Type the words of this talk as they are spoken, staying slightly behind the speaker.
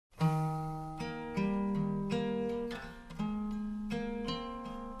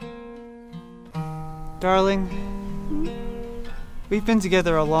Darling, we've been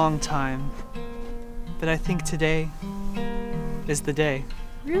together a long time, but I think today is the day.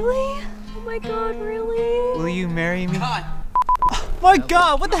 Really? Oh my God, really? Will you marry me? Cut! Oh my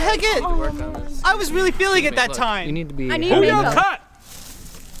God, what the heck I was really feeling it that time. You need to be. Who yells cut?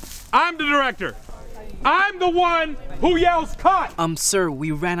 I'm the director. I'm the one who yells cut. Sir, we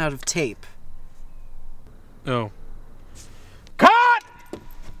ran out of tape. Oh. Cut!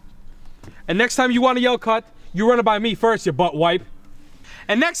 And next time you want to yell cut, you run it by me first, you butt wipe.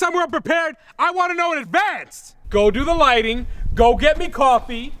 And next time we're prepared, I want to know in advance. Go do the lighting. Go get me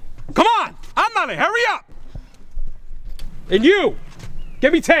coffee. Come on, I'm not a hurry up. And you,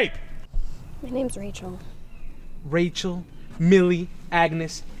 get me tape. My name's Rachel. Rachel, Millie,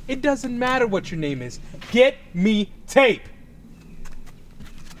 Agnes, it doesn't matter what your name is. Get me tape.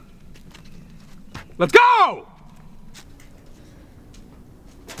 Let's go!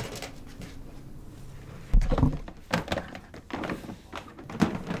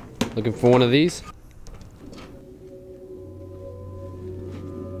 Looking for one of these?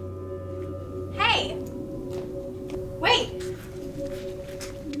 Hey! Wait!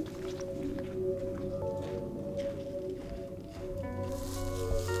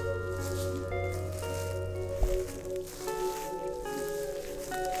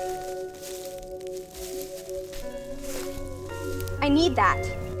 I need that.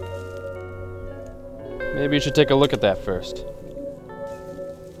 Maybe you should take a look at that first.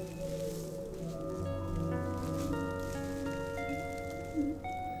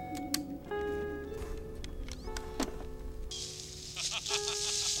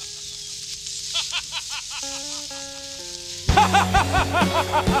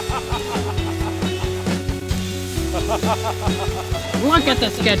 Look at the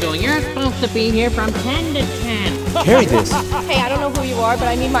schedule. You're supposed to be here from 10 to 10. Carry this. Hey, I don't know who you are, but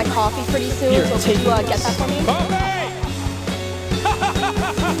I need my coffee pretty soon, Here, so take could you get that for me?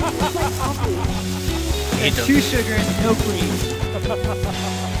 And 2 sugars, no cream.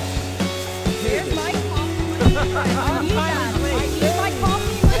 Here's my coffee. I need that. I need my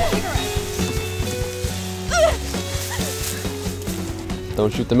coffee and my cigarettes.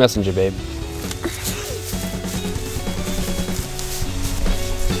 Don't shoot the messenger, babe.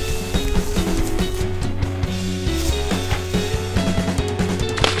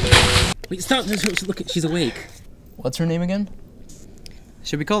 Wait, stop! Look, she's awake. What's her name again?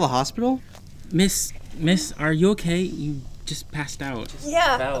 Should we call the hospital? Miss, are you okay? You just passed out.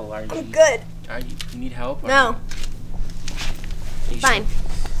 Yeah, Fell. I'm good. You need help? No. Fine.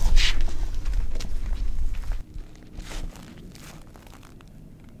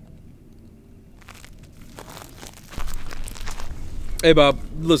 Hey, Bob,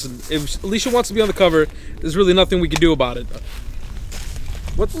 listen, if Alicia wants to be on the cover, there's really nothing we can do about it.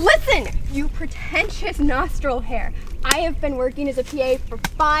 Listen, you pretentious nostril hair. I have been working as a PA for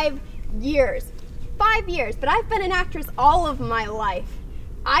 5 years. 5 years, but I've been an actress all of my life.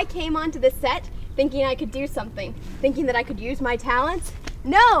 I came onto the set thinking I could do something, thinking that I could use my talents.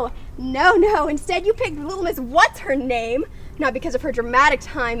 No. Instead, you picked Little Miss What's-Her-Name, not because of her dramatic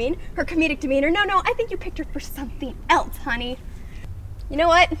timing, her comedic demeanor. No, I think you picked her for something else, honey. You know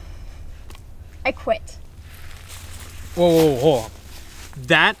what? I quit. Whoa, hold on.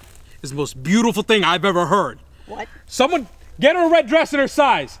 That is the most beautiful thing I've ever heard. What? Someone get her a red dress in her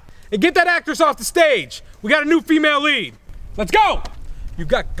size and get that actress off the stage. We got a new female lead. Let's go! You've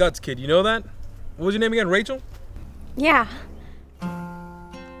got guts, kid, you know that? What was your name again, Rachel? Yeah.